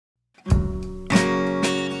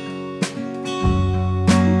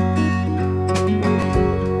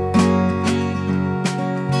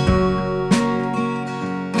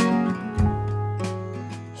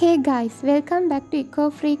guys, welcome back to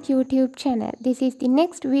EcoFreak YouTube channel. This is the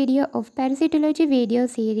next video of parasitology video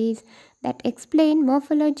series that explain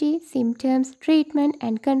morphology, symptoms, treatment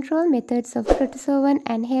and control methods of protozoan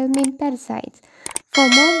and helminth parasites. For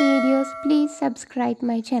more videos, please subscribe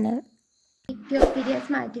my channel. Ichthyophthirius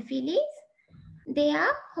multifiliis. They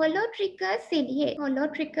are holotrichous ciliate.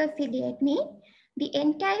 Holotrichous ciliate means the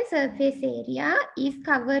entire surface area is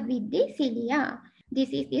covered with the cilia. This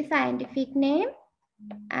is the scientific name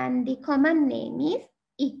and the common name is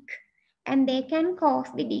ick. And they can cause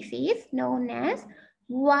the disease known as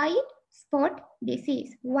white spot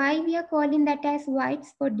disease. Why we are calling that as white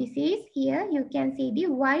spot disease? Here you can see the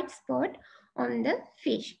white spot on the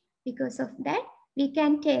fish. Because of that, we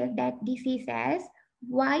can tell that disease as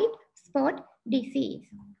white spot disease.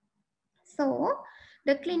 So,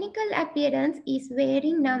 the clinical appearance is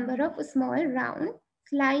varying number of small round,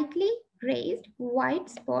 slightly raised white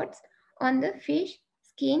spots on the fish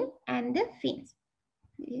skin and the fins.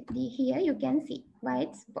 Here you can see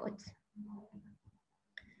white spots.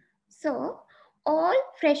 So, all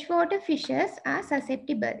freshwater fishes are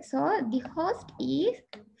susceptible. So, the host is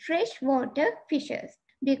freshwater fishes.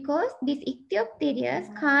 Because this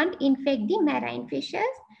Ichthyophthirius can't infect the marine fishes,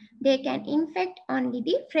 they can infect only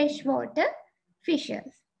the freshwater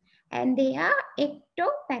fishes. And they are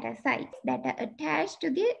ectoparasites that are attached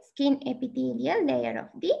to the skin epithelial layer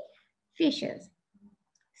of the fishes.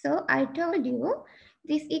 So I told you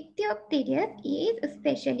this Ichthyophthirius is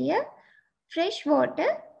especially a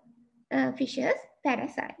freshwater fishes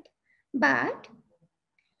parasite. But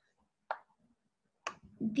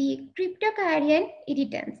the cryptocardian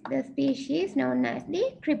irritants, the species known as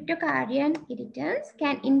the cryptocardian irritants,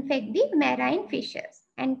 can infect the marine fishes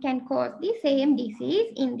and can cause the same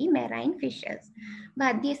disease in the marine fishes.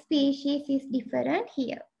 But this species is different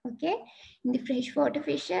here. Okay, in the freshwater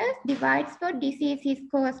fishes, the white spot disease is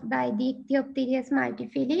caused by the Ichthyophthirius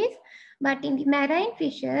multifiliis, but in the marine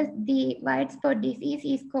fishes, the white spot disease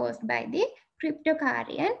is caused by the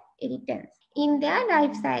cryptocardian irritants. In their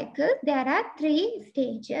life cycle, there are 3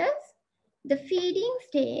 stages. The feeding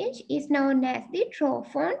stage is known as the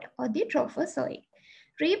trophont or the trophozoite.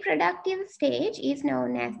 Reproductive stage is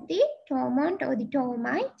known as the tormont or the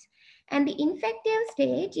termites, and the infective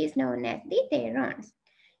stage is known as the therons.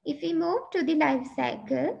 If we move to the life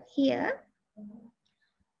cycle here,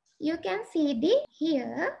 you can see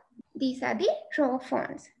these are the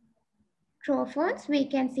trophons. Trophons we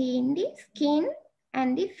can see in the skin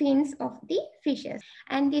and the fins of the fishes.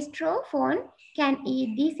 And this trophon can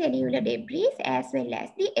eat the cellular debris as well as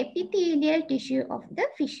the epithelial tissue of the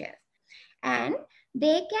fishes. And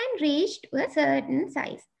they can reach to a certain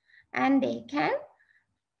size and they can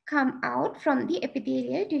come out from the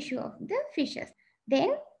epithelial tissue of the fishes.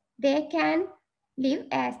 Then they can live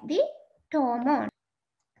as the tormont.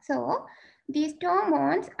 So these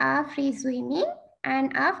tormonts are free swimming,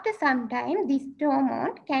 and after some time this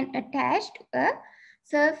tormont can attach to a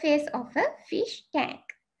surface of a fish tank.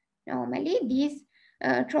 Normally these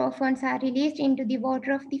trophons are released into the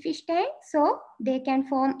water of the fish tank, so they can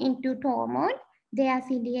form into tormont. They are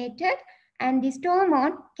ciliated and this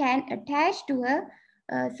tormont can attach to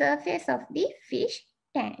a surface of the fish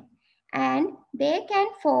tank, and they can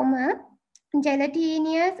form a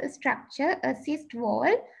gelatinous structure, a cyst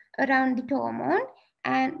wall around the tormont,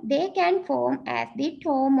 and they can form as the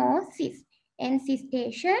tormocyst.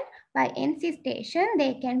 Encystation, by encystation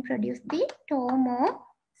they can produce the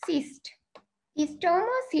tormocyst. This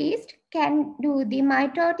tormocyst can do the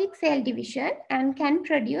mitotic cell division and can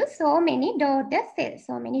produce so many daughter cells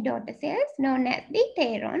known as the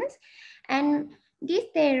therons, and these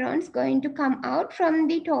therons going to come out from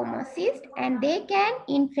the tormocyst and they can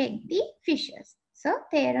infect the fishes. So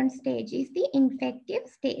theron stage is the infective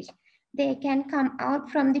stage. They can come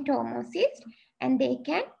out from the tormocyst and they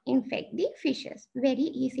can infect the fishes. Very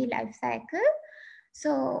easy life cycle.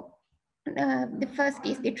 So the first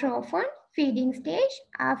is the trophon, feeding stage.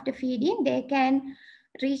 After feeding, they can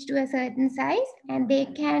reach to a certain size and they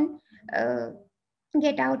can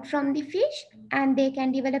get out from the fish and they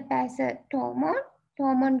can develop as a tormont.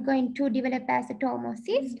 Tormont going to develop as a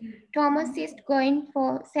tormocyst. Tormocyst going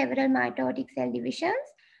for several mitotic cell divisions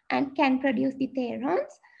and can produce the therons.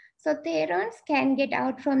 So therons can get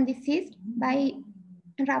out from the cyst by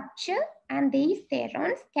rupture, and these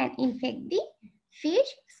therons can infect the fish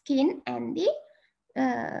skin and the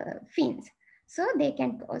fins. So they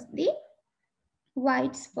can cause the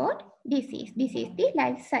white spot disease. This is the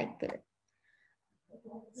life cycle.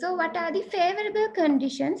 So what are the favorable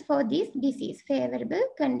conditions for this disease? Favorable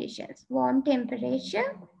conditions: warm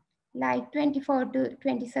temperature like 24 to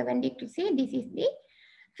 27 degrees C. This is the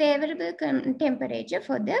favorable temperature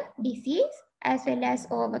for the disease, as well as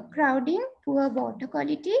overcrowding, poor water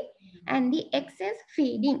quality, and the excess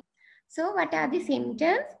feeding. So what are the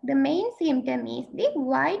symptoms? The main symptom is the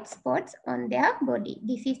white spots on their body.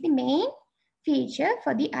 This is the main feature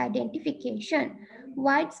for the identification.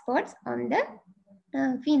 White spots on the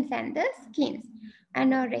fins and the skins.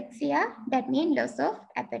 Anorexia, that means loss of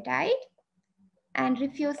appetite, and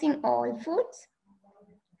refusing all foods,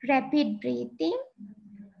 rapid breathing,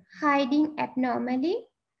 hiding abnormally,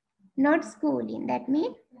 not schooling. That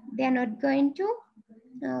means they are not going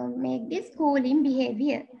to make this schooling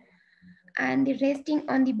behavior. And the resting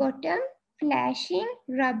on the bottom, flashing,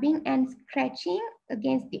 rubbing and scratching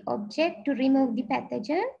against the object to remove the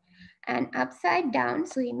pathogen, and upside down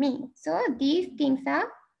swimming. So these things are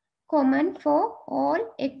common for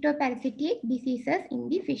all ectoparasitic diseases in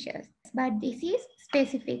the fishes, but this is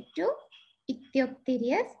specific to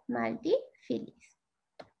Ichthyophthirius multifiliis.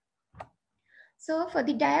 So for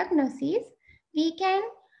the diagnosis, we can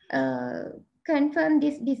confirm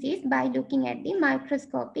this disease by looking at the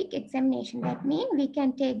microscopic examination. That means we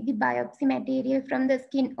can take the biopsy material from the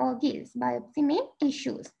skin or gills. Biopsy means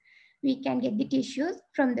tissues. We can get the tissues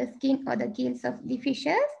from the skin or the gills of the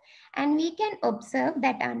fishes, and we can observe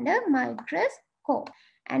that under microscope,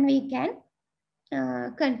 and we can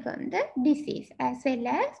confirm the disease, as well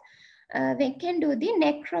as we can do the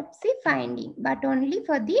necropsy finding, but only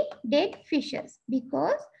for the dead fishes,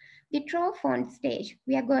 because the tropon stage,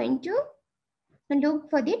 we are going to look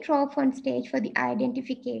for the tropon stage for the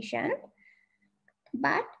identification.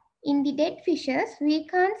 But in the dead fishes, we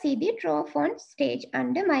can't see the tropon stage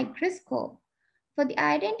under microscope. For the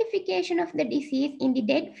identification of the disease in the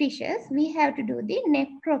dead fishes, we have to do the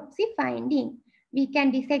necropsy finding. We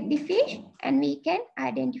can dissect the fish and we can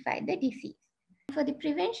identify the disease. For the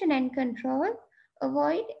prevention and control,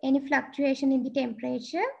 avoid any fluctuation in the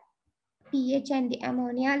temperature, pH and the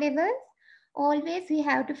ammonia levels. Always we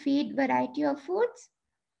have to feed variety of foods,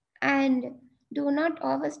 and do not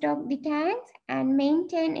overstock the tanks, and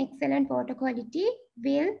maintain excellent water quality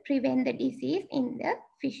will prevent the disease in the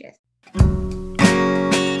fishes.